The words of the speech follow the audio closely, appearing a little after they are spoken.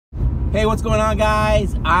Hey, what's going on,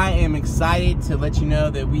 guys? I am excited to let you know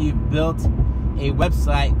that we've built a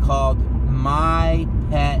website called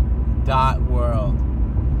pet.world.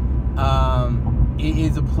 It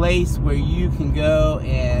is a place where you can go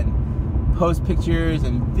and post pictures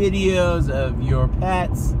and videos of your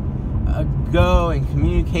pets, go and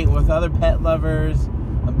communicate with other pet lovers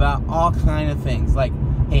about all kind of things, like,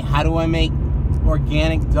 hey, how do I make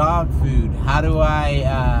organic dog food? How do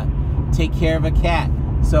I take care of a cat?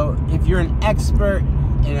 So if you're an expert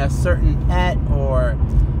in a certain pet or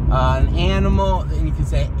an animal, then you can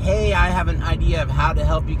say, hey, I have an idea of how to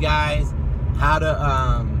help you guys, how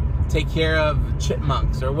to take care of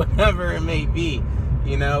chipmunks or whatever it may be.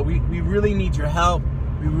 You know, we really need your help.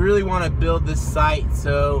 We really want to build this site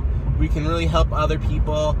so we can really help other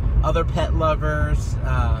people, other pet lovers.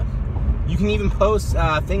 You can even post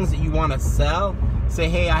things that you want to sell. Say,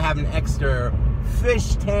 hey, I have an extra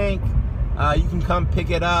fish tank. You can come pick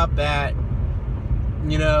it up at,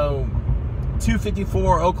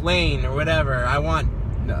 254 Oak Lane or whatever. I want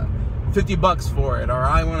 $50 for it, or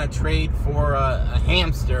I want to trade for a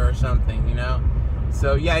hamster or something,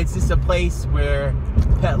 So yeah, it's just a place where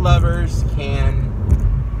pet lovers can,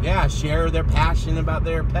 share their passion about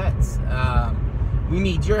their pets. We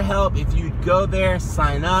need your help. If you'd go there,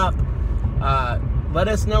 sign up, let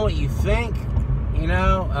us know what you think,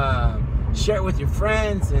 share it with your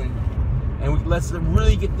friends, and let's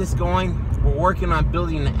really get this going. We're working on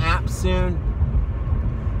building an app soon,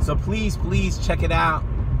 so please check it out.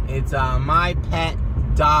 It's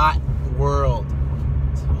mypet.world.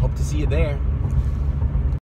 So hope to see you there.